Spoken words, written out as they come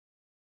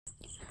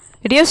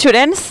Dear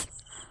students,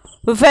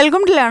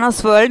 welcome to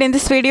Learner'sworld. In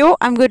this video,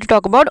 I am going to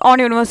talk about On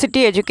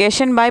University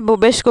Education by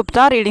Bhupesh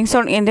Gupta, Readings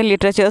on Indian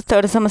Literature,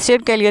 3rd semester,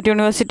 Calicut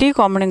University,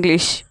 Common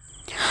English.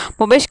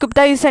 Bhupesh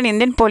Gupta is an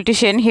Indian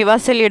politician. He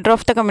was a leader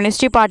of the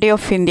Communist Party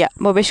of India.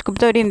 Bhupesh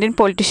Gupta ഒരു Indian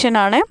politician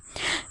ആണ്.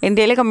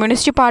 ഇന്ത്യയിലെ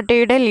communist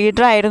പാർട്ടിയുടെ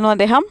leader ആയിരുന്നു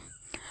അദ്ദേഹം.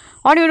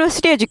 On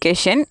University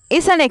Education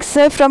is an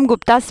excerpt from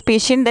Gupta's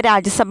speech in the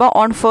Rajya Sabha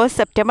on 1st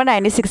September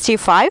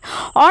 1965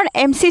 on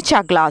M.C.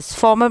 Chaglas,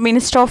 former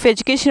Minister of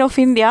Education of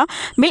India,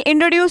 bill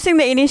introducing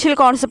the initial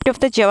concept of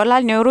the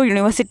Jawaharlal Nehru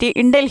University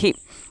in Delhi.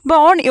 അപ്പോൾ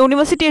on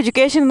university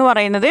education എന്ന്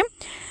പറയുന്നത്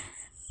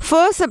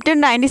 1st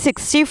September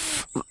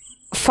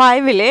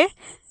 1965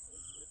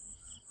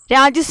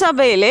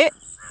 രാജ്യസഭയിൽ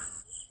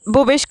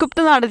ഭൂപേഷ് ഗുപ്ത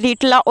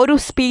നടത്തിയിട്ടുള്ള ഒരു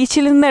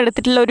സ്പീച്ചിൽ നിന്ന്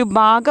എടുത്തിട്ടുള്ള ഒരു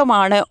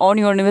ഭാഗമാണ് ഓൺ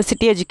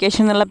യൂണിവേഴ്സിറ്റി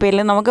എഡ്യൂക്കേഷൻ എന്നുള്ള പേരിൽ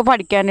നമുക്ക്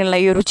പഠിക്കാനുള്ള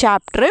ഈ ഒരു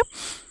ചാപ്റ്റർ.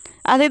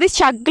 അതായത്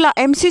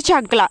MC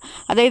ചഗ്ല,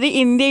 അതായത്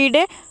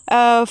ഇന്ത്യയുടെ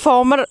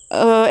ഫോമർ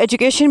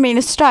എഡ്യൂക്കേഷൻ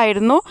മിനിസ്റ്റർ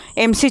ആയിരുന്നു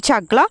MC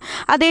ചഗ്ല.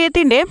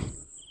 അദ്ദേഹത്തിൻ്റെ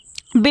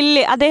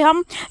ബില്ല് അദ്ദേഹം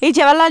ഈ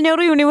ജവഹർലാൽ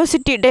നെഹ്റു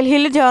യൂണിവേഴ്സിറ്റി,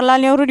 ഡൽഹിയിൽ ജവഹർലാൽ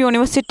നെഹ്റു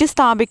യൂണിവേഴ്സിറ്റി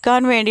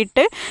സ്ഥാപിക്കാൻ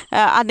വേണ്ടിയിട്ട്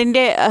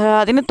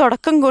അതിന്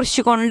തുടക്കം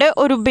കുറിച്ചുകൊണ്ട്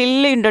ഒരു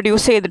ബില്ല്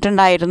ഇൻട്രൊഡ്യൂസ്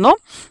ചെയ്തിട്ടുണ്ടായിരുന്നു.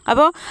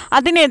 അപ്പോൾ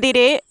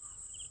അതിനെതിരെ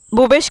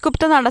ഭൂപേഷ്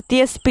ഗുപ്ത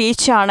നടത്തിയ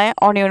സ്പീച്ചാണ്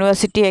ഓൺ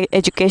യൂണിവേഴ്സിറ്റി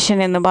എഡ്യൂക്കേഷൻ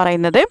എന്ന്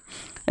പറയുന്നത്.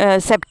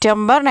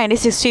 സെപ്റ്റംബർ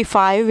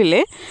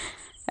 1965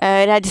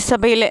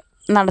 രാജ്യസഭയിൽ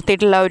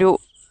നടത്തിയിട്ടുള്ള ഒരു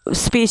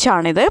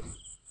സ്പീച്ചാണിത്.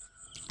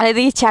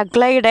 അതായത് ഈ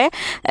ചഗ്ലയുടെ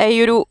ഈ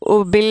ഒരു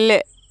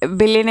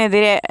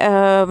ബില്ലിനെതിരെ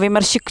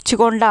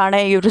വിമർശിച്ചുകൊണ്ടാണ്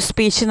ഈ ഒരു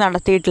സ്പീച്ച്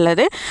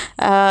നടത്തിയിട്ടുള്ളത്.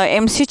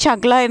 MC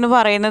ചഗ്ല എന്ന്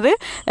പറയുന്നത്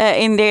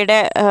ഇന്ത്യയുടെ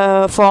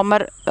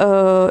ഫോമർ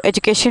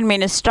എഡ്യൂക്കേഷൻ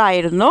മിനിസ്റ്റർ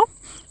ആയിരുന്നു.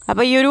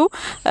 അപ്പോൾ ഈ ഒരു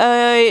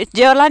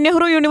ജവഹർലാൽ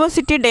നെഹ്റു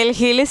യൂണിവേഴ്സിറ്റി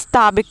ഡൽഹിയിൽ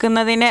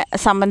സ്ഥാപിക്കുന്നതിനെ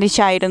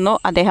സംബന്ധിച്ചായിരുന്നു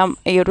അദ്ദേഹം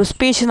ഈ ഒരു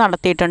speech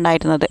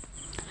നടത്തിയിട്ടുണ്ടായിരുന്നത്.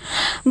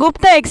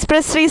 Gupta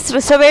expressed his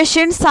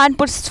reservations and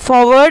puts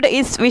forward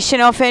his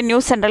vision of a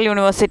new central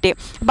university.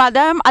 അപ്പോൾ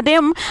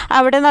അദ്ദേഹം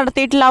അവിടെ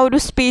നടത്തിയിട്ടുള്ള ആ ഒരു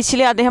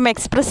സ്പീച്ചിൽ അദ്ദേഹം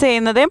എക്സ്പ്രസ്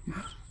ചെയ്യുന്നത്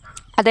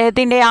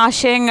അദ്ദേഹത്തിൻ്റെ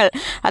ആശയങ്ങൾ,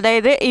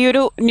 അതായത് ഈ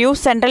ഒരു ന്യൂ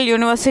സെൻട്രൽ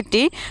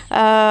യൂണിവേഴ്സിറ്റി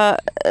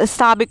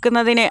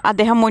സ്ഥാപിക്കുന്നതിന്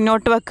അദ്ദേഹം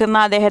മുന്നോട്ട് വെക്കുന്ന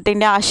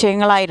അദ്ദേഹത്തിൻ്റെ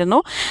ആശയങ്ങളായിരുന്നു.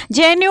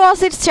 JNU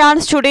as it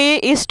stands today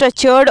is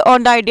structured on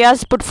the ideas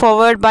put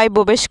forward by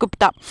Bhupesh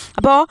Gupta.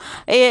 അപ്പോൾ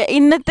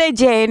ഇന്നത്തെ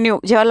JNU,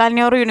 ജവഹർലാൽ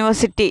നെഹ്റു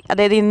യൂണിവേഴ്സിറ്റി,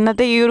 അതായത്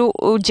ഇന്നത്തെ ഈ ഒരു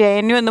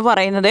JNU എന്ന്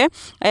പറയുന്നത്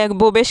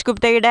ഭൂപേഷ്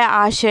ഗുപ്തയുടെ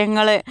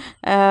ആശയങ്ങൾ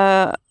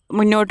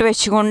മുന്നോട്ട്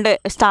വെച്ചുകൊണ്ട്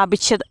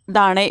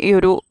സ്ഥാപിച്ചതാണ്, ഈ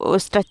ഒരു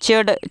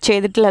സ്ട്രക്ചേർഡ്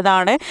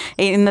ചെയ്തിട്ടുള്ളതാണ്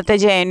ഇന്നത്തെ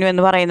JNU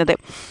എന്ന് പറയുന്നത്.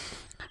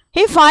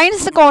 He finds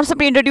the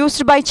concept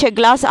introduced by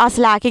Chaglas as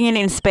lacking in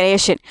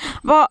inspiration.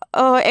 അപ്പോൾ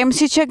MC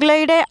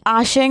ചഗ്ലയുടെ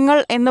ആശയങ്ങൾ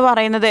എന്ന്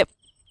പറയുന്നത്,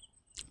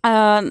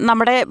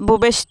 നമ്മുടെ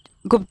ഭൂപേഷ്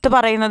ഗുപ്ത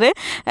പറയുന്നത്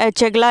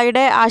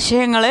ചഗ്ലയുടെ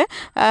ആശയങ്ങൾ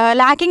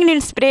ലാക്കിംഗ് ഇൻ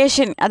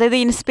ഇൻസ്പിറേഷൻ, അതായത്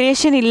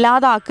ഇൻസ്പിറേഷൻ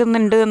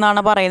ഇല്ലാതാക്കുന്നുണ്ട്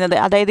എന്നാണ് പറയുന്നത്.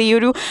 അതായത് ഈ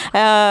ഒരു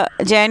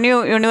JNU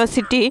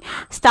യൂണിവേഴ്സിറ്റി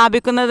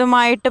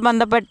സ്ഥാപിക്കുന്നതുമായിട്ട്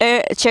ബന്ധപ്പെട്ട്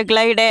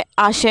ചഗ്ലയുടെ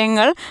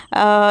ആശയങ്ങൾ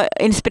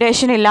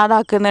ഇൻസ്പിറേഷൻ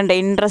ഇല്ലാതാക്കുന്നുണ്ട്,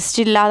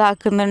 ഇൻട്രസ്റ്റ്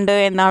ഇല്ലാതാക്കുന്നുണ്ട്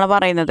എന്നാണ്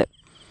പറയുന്നത്.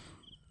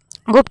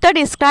 Gupta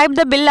describe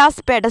the bill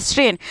as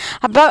pedestrian.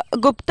 അപ്പോൾ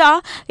ഗുപ്ത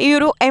ഈ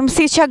ഒരു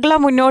MC ചഗ്ല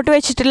മുന്നോട്ട്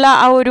വെച്ചിട്ടുള്ള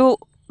ആ ഒരു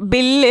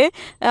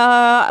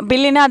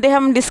ബില്ലിനെ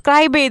അദ്ദേഹം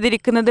ഡിസ്ക്രൈബ്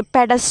ചെയ്തിരിക്കുന്നത്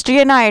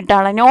പെഡസ്ട്രിയൻ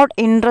ആയിട്ടാണ്, നോട്ട്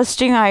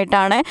ഇൻട്രസ്റ്റിംഗ്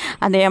ആയിട്ടാണ്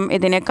അദ്ദേഹം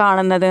ഇതിനെ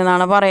കാണുന്നത്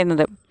എന്നാണ്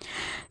പറയുന്നത്.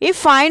 He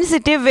finds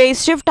it a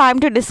waste of time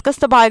to discuss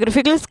the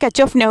biographical sketch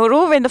of Nehru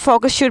when the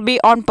focus should be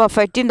on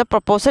perfecting the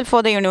proposal for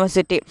the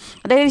university.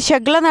 അതായത്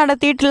ചഗ്ല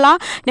നടത്തിയിട്ടുള്ള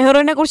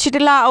നെഹ്റുവിനെ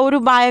കുറിച്ചിട്ടുള്ള ആ ഒരു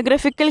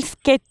ബയോഗ്രഫിക്കൽ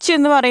സ്കെച്ച്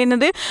എന്ന്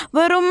പറയുന്നത്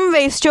വെറും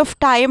വേസ്റ്റ് ഓഫ്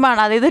ടൈമാണ്,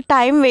 അതായത്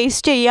ടൈം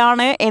വേസ്റ്റ്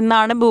ചെയ്യാണ്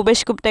എന്നാണ്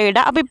ഭൂപേഷ്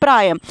ഗുപ്തയുടെ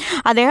അഭിപ്രായം.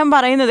 അദ്ദേഹം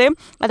പറയുന്നത്,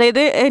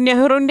 അതായത്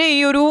നെഹ്റുവിൻ്റെ ഈ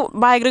ഒരു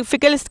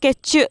ബയോഗ്രഫിക്കൽ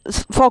സ്കെച്ച്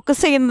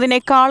ഫോക്കസ്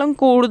ചെയ്യുന്നതിനേക്കാളും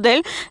കൂടുതൽ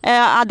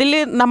അതിൽ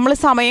നമ്മൾ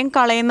സമയം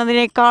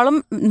കളയുന്നതിനേക്കാളും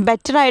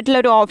ബെറ്റർ ആയിട്ടുള്ള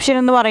ഒരു ഓപ്ഷൻ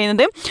എന്ന്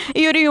പറയുന്നത്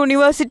ഈ ഒരു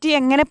യൂണിവേഴ്സിറ്റി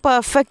എങ്ങനെ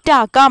പെർഫെക്റ്റ്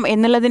ആക്കാം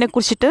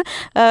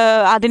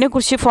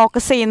അതിനെക്കുറിച്ച്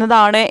ഫോക്കസ്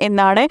ചെയ്യുന്നതാണ്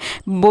എന്നാണ്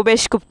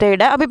ഭൂപേഷ്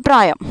ഗുപ്തയുടെ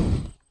അഭിപ്രായം.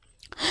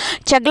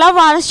 Chagla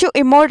wants to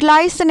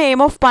immortalize the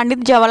name of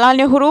Pandit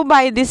Jawaharlal Nehru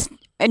by this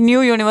new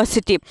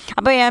university.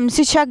 അപ്പോൾ MC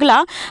ചഗ്ല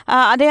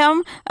അദ്ദേഹം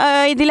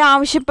ഇതിൽ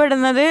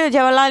ആവശ്യപ്പെടുന്നത്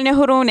ജവഹർലാൽ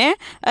നെഹ്റുവിനെ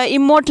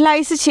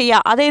ഇമ്മോർട്ടലൈസ്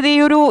ചെയ്യുക, അതായത് ഈ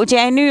ഒരു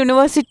JNU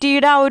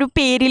യൂണിവേഴ്സിറ്റിയുടെ ആ ഒരു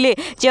പേരിൽ,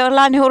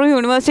 ജവഹർലാൽ നെഹ്റു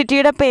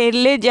യൂണിവേഴ്സിറ്റിയുടെ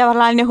പേരിൽ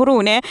ജവഹർലാൽ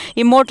നെഹ്റുവിനെ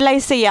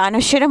ഇമ്മോർട്ടലൈസ് ചെയ്യുക,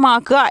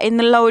 അനശ്വരമാക്കുക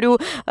എന്നുള്ള ഒരു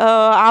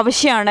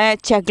ആവശ്യമാണ്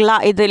ചഗ്ല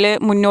ഇതിൽ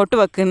മുന്നോട്ട്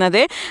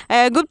വെക്കുന്നത്.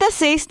 Gupta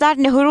says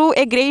that Nehru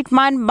A great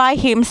man by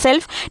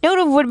himself,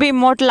 Nehru would be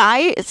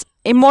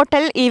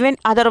immortal even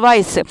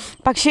otherwise.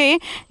 പക്ഷേ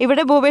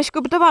ഇവിടെ ഭൂപേഷ്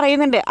ഗുപ്ത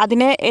പറയുന്നുണ്ട്,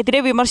 അതിനെതിരെ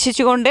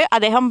വിമർശിച്ചുകൊണ്ട്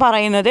അദ്ദേഹം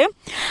പറയുന്നത്,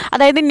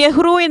 അതായത്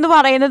നെഹ്റു എന്ന്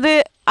പറയുന്നത്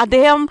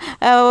അദ്ദേഹം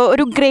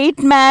ഒരു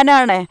ഗ്രേറ്റ്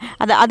മാനാണ്,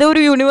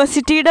 അതൊരു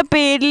യൂണിവേഴ്സിറ്റിയുടെ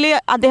പേരിൽ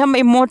അദ്ദേഹം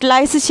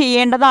ഇമ്മോർട്ടലൈസ്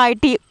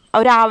ചെയ്യേണ്ടതായിട്ട്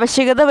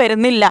ഒരാവശ്യകത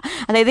വരുന്നില്ല.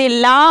 അതായത്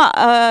എല്ലാ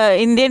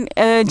ഇന്ത്യൻ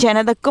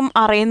ജനതക്കും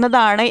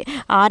അറിയുന്നതാണ്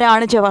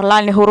ആരാണ്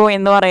ജവഹർലാൽ നെഹ്റു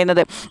എന്ന്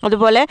പറയുന്നത്.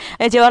 അതുപോലെ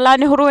ജവഹർലാൽ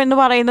നെഹ്റു എന്ന്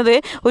പറയുന്നത്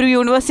ഒരു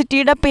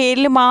യൂണിവേഴ്സിറ്റിയുടെ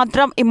പേരിൽ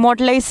മാത്രം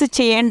ഇമ്മോർട്ടലൈസ്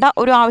ചെയ്യേണ്ട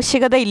ഒരു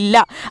ആവശ്യകത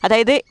ഇല്ല.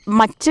 അതായത്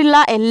മറ്റുള്ള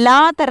എല്ലാ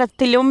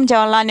തരത്തിലും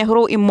ജവഹർലാൽ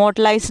നെഹ്റു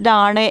ഇമ്മോർട്ടലൈസ്ഡ്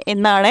ആണ്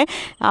എന്നാണ്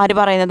ആര്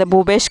പറയുന്നത്?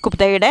 ഭൂപേഷ്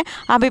ഗുപ്തയുടെ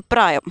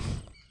അഭിപ്രായം.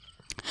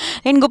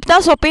 In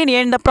Gupta's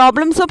opinion, the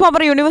problems of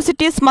our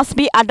universities must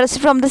be addressed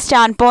from the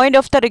standpoint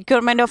of the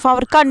requirement of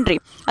our country.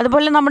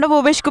 അതുപോലെ നമ്മുടെ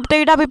ഭൂപേഷ്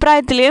ഗുപ്തയുടെ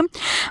അഭിപ്രായത്തിൽ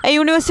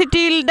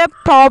യൂണിവേഴ്സിറ്റിയുടെ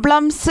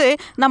പ്രോബ്ലംസ്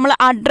നമ്മൾ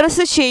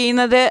അഡ്രസ്സ്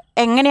ചെയ്യുന്നത്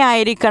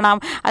എങ്ങനെയായിരിക്കണം?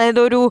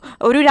 അതായത്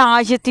ഒരു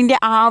രാജ്യത്തിൻ്റെ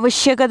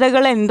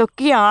ആവശ്യകതകൾ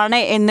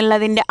എന്തൊക്കെയാണ്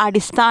എന്നുള്ളതിൻ്റെ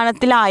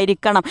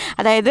അടിസ്ഥാനത്തിലായിരിക്കണം.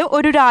 അതായത്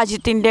ഒരു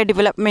രാജ്യത്തിൻ്റെ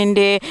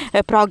ഡെവലപ്മെൻറ്റ്,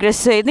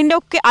 പ്രോഗ്രസ്, ഇതിൻ്റെ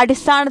ഒക്കെ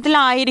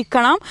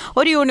അടിസ്ഥാനത്തിലായിരിക്കണം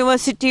ഒരു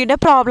യൂണിവേഴ്സിറ്റിയുടെ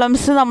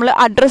പ്രോബ്ലംസ് നമ്മൾ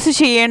അഡ്രസ്സ്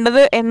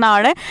ചെയ്യേണ്ടത്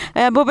എന്നാണ്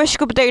Bhupesh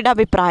Gupta'യുടെ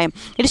അഭിപ്രായം.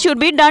 It should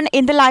be done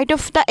in the light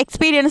of the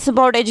experience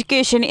about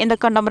education in the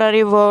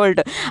contemporary world.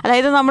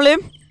 അതായത് നമ്മൾ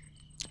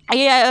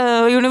ഈ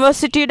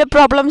യൂണിവേഴ്സിറ്റിയുടെ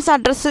പ്രോബ്ലംസ്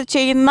അഡ്രസ്സ്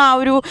ചെയ്യുന്ന ആ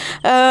ഒരു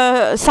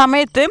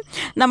സമയത്ത്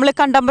നമ്മൾ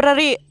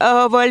കണ്ടംപററി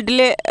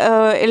വേൾഡിൽ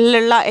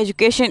ഉള്ള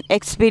എഡ്യൂക്കേഷൻ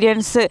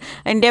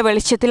എക്സ്പീരിയൻസിൻ്റെ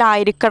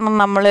വെളിച്ചത്തിലായിരിക്കണം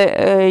നമ്മൾ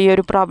ഈ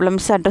ഒരു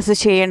പ്രോബ്ലംസ് അഡ്രസ്സ്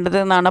ചെയ്യേണ്ടത്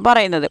എന്നാണ്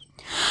പറയുന്നത്.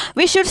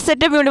 We should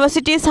set up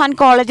universities and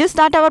colleges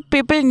that our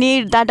people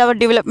need, that our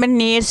development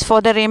needs for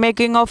the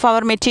remaking of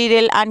our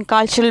material and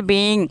cultural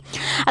being.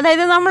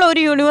 അതായത് നമ്മൾ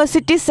ഒരു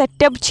യൂണിവേഴ്സിറ്റി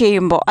സെറ്റപ്പ്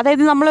ചെയ്യുമ്പോൾ,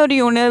 അതായത് നമ്മളൊരു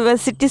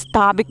യൂണിവേഴ്സിറ്റി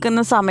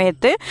സ്ഥാപിക്കുന്ന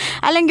സമയത്ത്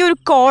അല്ലെങ്കിൽ ഒരു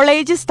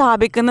കോളേജ്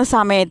സ്ഥാപിക്കുന്ന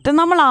സമയത്ത്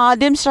നമ്മൾ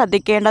ആദ്യം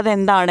ശ്രദ്ധിക്കേണ്ടത്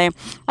എന്താണ്?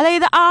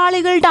 അതായത്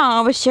ആളുകളുടെ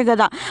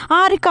ആവശ്യകത,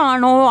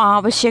 ആർക്കാണോ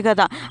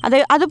ആവശ്യകത,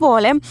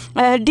 അതുപോലെ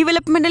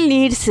ഡെവലപ്മെൻ്റൽ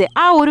നീഡ്സ്,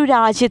 ആ ഒരു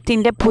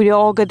രാജ്യത്തിൻ്റെ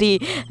പുരോഗതി,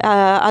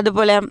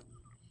 അതുപോലെ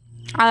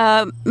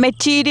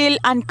മെറ്റീരിയൽ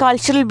ആൻഡ്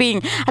കൾച്ചറൽ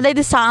ബീയിങ്,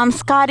 അതായത്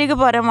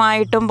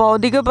സാംസ്കാരികപരമായിട്ടും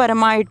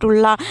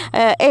ഭൗതികപരമായിട്ടുള്ള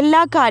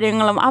എല്ലാ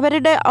കാര്യങ്ങളും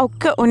അവരുടെ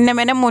ഒക്കെ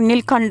ഉന്നമനം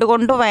മുന്നിൽ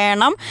കണ്ടുകൊണ്ട്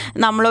വേണം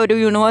നമ്മളൊരു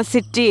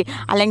യൂണിവേഴ്സിറ്റി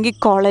അല്ലെങ്കിൽ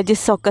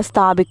കോളേജസ് ഒക്കെ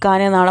സ്ഥാപിക്കാൻ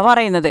എന്നാണ്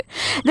പറയുന്നത്.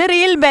 The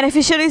real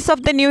beneficiaries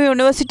of the new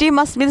university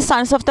must be the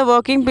sons of the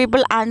working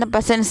people and the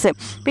പെസൻസ്.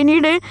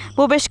 പിന്നീട്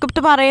ഭൂപേഷ്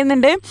ഗുപ്ത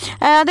പറയുന്നുണ്ട്,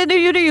 അതായത്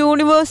ഈ ഒരു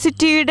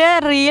യൂണിവേഴ്സിറ്റിയുടെ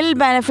റിയൽ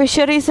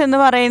ബെനിഫിഷ്യറീസ് എന്ന്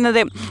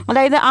പറയുന്നത്,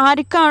 അതായത്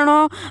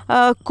ആർക്കാണോ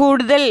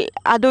കൂടുതൽ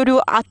അതൊരു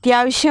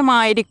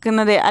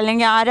അത്യാവശ്യമായിരിക്കുന്നത്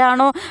അല്ലെങ്കിൽ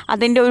ആരാണോ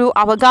അതിൻ്റെ ഒരു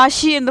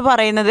അവകാശി എന്ന്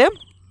പറയുന്നത്,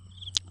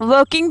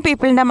 വർക്കിംഗ്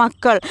പീപ്പിളിൻ്റെ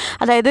മക്കൾ,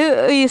 അതായത്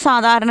ഈ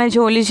സാധാരണ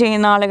ജോലി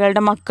ചെയ്യുന്ന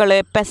ആളുകളുടെ മക്കൾ,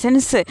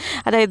 പെസൻസ്,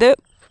 അതായത്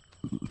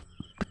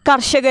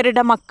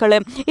കർഷകരുടെ മക്കൾ,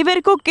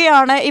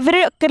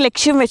 ഇവരൊക്കെ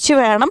ലക്ഷ്യം വെച്ച്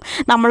വേണം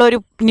നമ്മളൊരു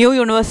ന്യൂ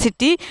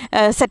യൂണിവേഴ്സിറ്റി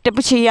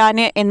സെറ്റപ്പ് ചെയ്യാൻ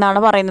എന്നാണ്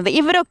പറയുന്നത്.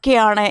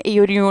 ഇവരൊക്കെയാണ് ഈ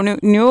ഒരു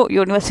ന്യൂ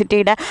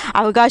യൂണിവേഴ്സിറ്റിയുടെ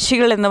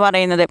അവകാശികൾ എന്ന്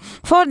പറയുന്നത്.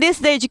 For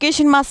this the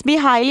education must be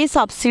highly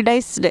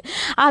subsidised.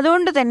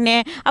 അതുകൊണ്ട് തന്നെ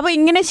അപ്പോൾ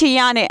ഇങ്ങനെ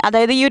ചെയ്യാൻ,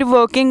 അതായത് ഈ ഒരു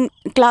വർക്കിംഗ്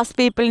ക്ലാസ്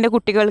പീപ്പിളിൻ്റെ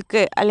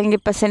കുട്ടികൾക്ക്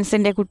അല്ലെങ്കിൽ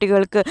പെസൻസിൻ്റെ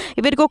കുട്ടികൾക്ക്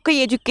ഇവർക്കൊക്കെ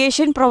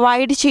എഡ്യൂക്കേഷൻ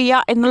പ്രൊവൈഡ്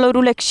ചെയ്യുക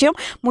എന്നുള്ളൊരു ലക്ഷ്യം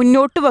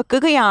മുന്നോട്ട്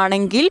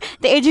വെക്കുകയാണെങ്കിൽ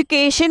the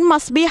education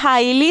must be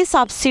highly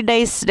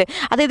subsidised.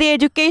 അതായത്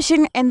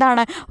എഡ്യൂക്കേഷൻ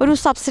എന്താണ്? ഒരു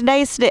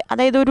സബ്സിഡൈസ്ഡ്,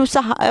 അതായത്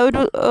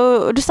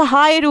ഒരു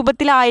സഹായ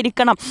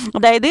രൂപത്തിലായിരിക്കണം.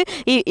 അതായത്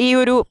ഈ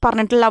ഒരു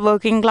പറഞ്ഞിട്ടുള്ള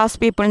വർക്കിംഗ് ക്ലാസ്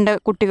പീപ്പിളിൻ്റെ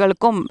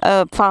കുട്ടികൾക്കും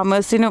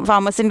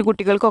ഫാമേഴ്സിൻ്റെ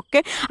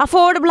കുട്ടികൾക്കൊക്കെ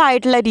അഫോർഡബിൾ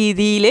ആയിട്ടുള്ള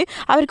രീതിയിൽ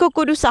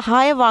അവർക്കൊക്കെ ഒരു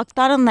സഹായ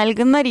വാഗ്ദാനം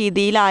നൽകുന്ന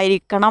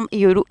രീതിയിലായിരിക്കണം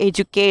ഈ ഒരു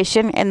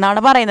എഡ്യൂക്കേഷൻ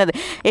എന്നാണ് പറയുന്നത്.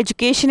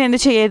 എഡ്യൂക്കേഷൻ എന്ത്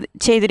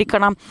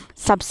ചെയ്തിരിക്കണം?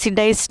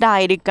 സബ്സിഡൈസ്ഡ്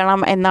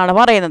ആയിരിക്കണം എന്നാണ്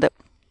പറയുന്നത്.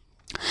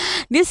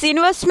 This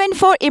investment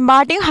for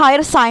imparting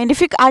higher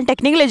scientific and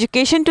technical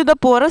education to the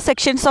poorer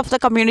sections of the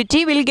community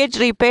will get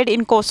repaid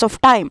in course of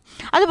time.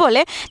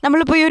 അതുപോലെ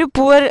നമ്മളിപ്പോൾ ഈ ഒരു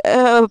പുവർ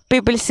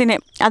പീപ്പിൾസിന്,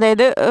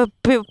 അതായത്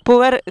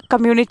പുവർ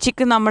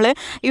കമ്മ്യൂണിറ്റിക്ക് നമ്മൾ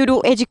ഈ ഒരു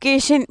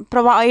എഡ്യൂക്കേഷൻ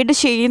പ്രൊവൈഡ്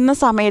ചെയ്യുന്ന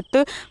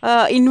സമയത്ത്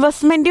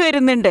ഇൻവെസ്റ്റ്മെൻറ്റ്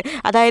വരുന്നുണ്ട്.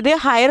 അതായത്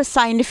ഹയർ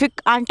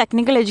സയൻറ്റിഫിക് ആൻഡ്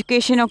ടെക്നിക്കൽ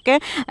എഡ്യൂക്കേഷനൊക്കെ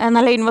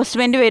നല്ല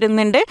ഇൻവെസ്റ്റ്മെൻറ്റ്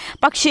വരുന്നുണ്ട്.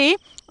 പക്ഷേ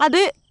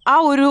അത് ആ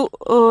ഒരു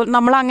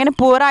നമ്മളങ്ങനെ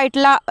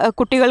പുവറായിട്ടുള്ള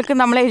കുട്ടികൾക്ക്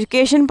നമ്മൾ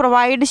എഡ്യൂക്കേഷൻ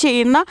പ്രൊവൈഡ്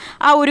ചെയ്യുന്ന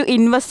ആ ഒരു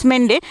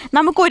ഇൻവെസ്റ്റ്മെൻറ്റ്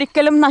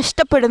നമുക്കൊരിക്കലും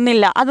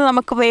നഷ്ടപ്പെടുന്നില്ല. അത്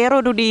നമുക്ക്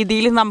വേറൊരു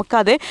രീതിയിൽ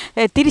നമുക്കത്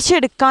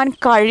തിരിച്ചെടുക്കാൻ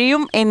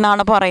കഴിയും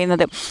എന്നാണ്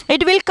പറയുന്നത്.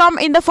 It will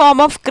come in the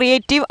form of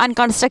creative and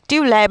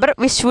constructive labour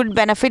which would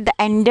benefit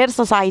the entire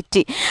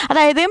society.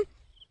 അതായത്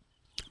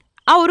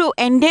ആ ഒരു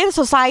എൻറ്റയർ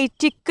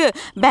സൊസൈറ്റിക്ക്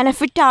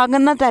ബെനിഫിറ്റ്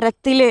ആകുന്ന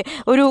തരത്തിൽ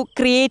ഒരു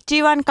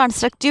ക്രിയേറ്റീവ് ആൻഡ്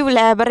കൺസ്ട്രക്റ്റീവ്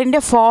ലേബറിൻ്റെ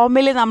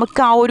ഫോമിൽ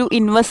നമുക്ക് ആ ഒരു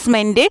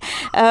ഇൻവെസ്റ്റ്മെൻറ്റ്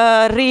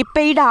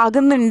റീപെയ്ഡ്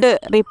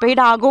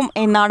ആകും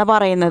എന്നാണ്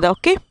പറയുന്നത്.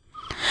 Okay,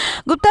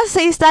 Gupta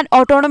says that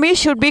autonomy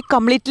should be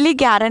completely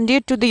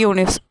guaranteed to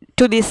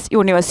this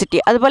university.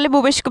 അതുപോലെ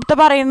ഭൂപേഷ് ഗുപ്ത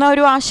പറയുന്ന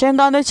ഒരു ആശയം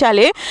എന്താണെന്ന് വെച്ചാൽ,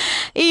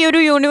 ഈ ഒരു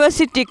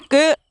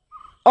യൂണിവേഴ്സിറ്റിക്ക്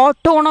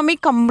ഓട്ടോണമി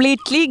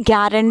കംപ്ലീറ്റ്ലി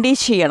ഗ്യാരണ്ടി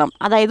ചെയ്യണം.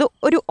 അതായത്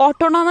ഒരു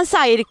ഓട്ടോണമസ്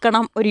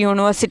ആയിരിക്കണം ഒരു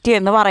യൂണിവേഴ്സിറ്റി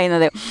എന്ന്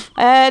പറയുന്നത്.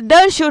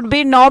 There should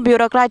be no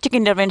bureaucratic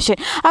intervention.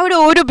 അവിടെ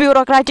ഒരു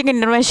ബ്യൂറോക്രാറ്റിക്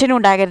ഇൻ്റർവെൻഷനും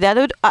ഉണ്ടാകരുത്.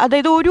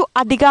 അതായത് ഒരു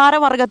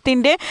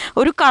അധികാരവർഗത്തിൻ്റെ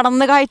ഒരു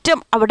കടന്നുകയറ്റം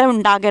അവിടെ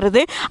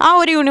ഉണ്ടാകരുത്. ആ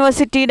ഒരു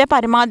യൂണിവേഴ്സിറ്റിയുടെ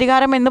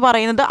പരമാധികാരം എന്ന്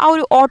പറയുന്നത് ആ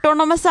ഒരു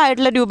ഓട്ടോണമസ്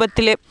ആയിട്ടുള്ള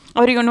രൂപത്തിൽ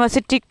ഒരു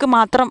യൂണിവേഴ്സിറ്റിക്ക്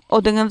മാത്രം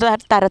ഒതുങ്ങുന്ന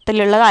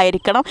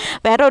തരത്തിലുള്ളതായിരിക്കണം.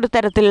 വേറെ ഒരു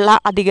തരത്തിലുള്ള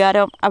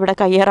അധികാരം അവിടെ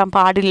കയ്യേറാൻ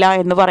പാടില്ല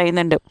എന്ന്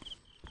പറയുന്നുണ്ട്.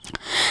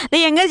 The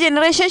younger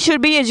generation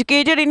should be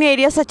educated in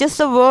areas such as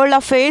the world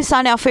affairs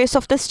and affairs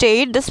of the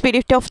state, the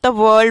spirit of the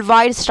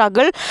worldwide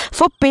struggle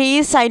for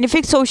peace,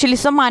 scientific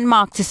socialism and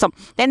Marxism.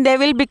 Then they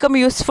will become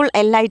useful,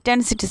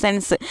 enlightened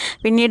citizens.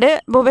 പിന്നീട്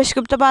ഭൂപേഷ്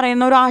ഗുപ്ത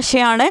പറയുന്ന ഒരു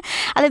ആശയമാണ്,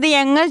 അതായത്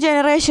younger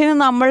ജനറേഷന്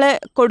നമ്മൾ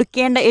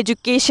കൊടുക്കേണ്ട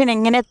education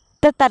എങ്ങനത്തെ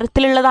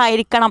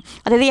തരത്തിലുള്ളതായിരിക്കണം.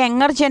 അതായത്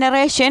younger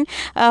generation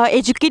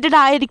educated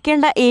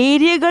ആയിരിക്കേണ്ട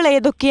ഏരിയകൾ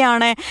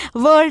ഏതൊക്കെയാണ്?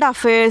 വേൾഡ്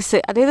അഫയേഴ്സ്,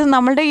 അതായത്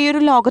നമ്മളുടെ ഈ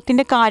ഒരു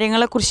ലോകത്തിൻ്റെ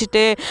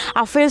കാര്യങ്ങളെക്കുറിച്ചിട്ട്,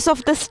 affairs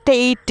of the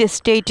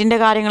സ്റ്റേറ്റിൻ്റെ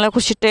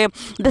കാര്യങ്ങളെക്കുറിച്ചിട്ട്,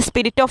 the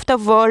spirit of the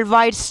world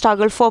wide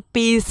struggle for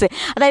piece,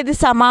 അതായത്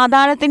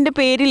സമാധാനത്തിൻ്റെ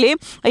പേരിൽ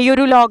ഈ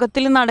ഒരു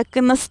ലോകത്തിൽ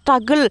നടക്കുന്ന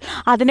സ്ട്രഗിൾ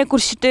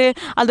അതിനെക്കുറിച്ചിട്ട്,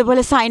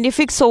 അതുപോലെ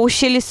സയൻറ്റിഫിക്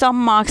സോഷ്യലിസം,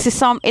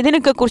 മാർക്സിസം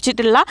ഇതിനൊക്കെ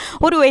കുറിച്ചിട്ടുള്ള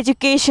ഒരു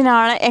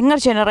എഡ്യൂക്കേഷനാണ്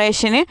യങ്ങർ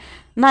ജനറേഷന്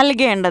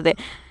നൽകേണ്ടത്.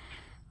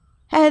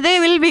 they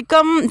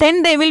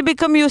will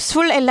become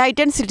useful,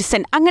 enlightened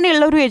citizen.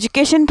 അങ്ങനെയുള്ള ഒരു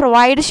എഡ്യൂക്കേഷൻ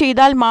പ്രൊവൈഡ്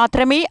ചെയ്താൽ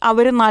മാത്രമേ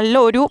അവർ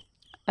നല്ലൊരു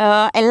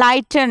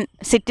എൻലൈറ്റൺ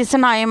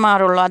സിറ്റിസണായി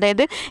മാറുള്ളൂ.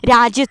 അതായത്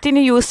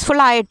രാജ്യത്തിന് യൂസ്ഫുൾ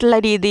ആയിട്ടുള്ള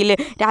രീതിയിൽ,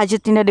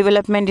 രാജ്യത്തിൻ്റെ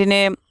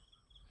ഡെവലപ്മെൻറ്റിന്,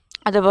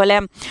 അതുപോലെ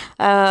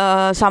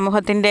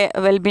സമൂഹത്തിൻ്റെ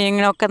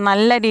വെൽബീയിങ്ങിനൊക്കെ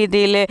നല്ല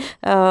രീതിയിൽ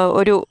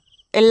ഒരു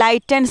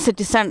എൻലൈറ്റൻ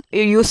സിറ്റിസൺ,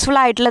 യൂസ്ഫുൾ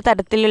ആയിട്ടുള്ള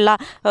തരത്തിലുള്ള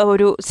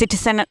ഒരു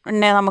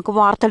സിറ്റിസണിനെ നമുക്ക്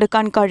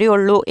വാർത്തെടുക്കാൻ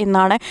കഴിയുള്ളൂ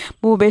എന്നാണ്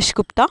ഭൂപേഷ്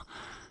ഗുപ്ത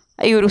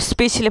ഈ ഒരു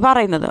സ്പീച്ചിൽ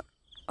പറയുന്നത്.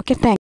 Okay,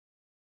 thank you.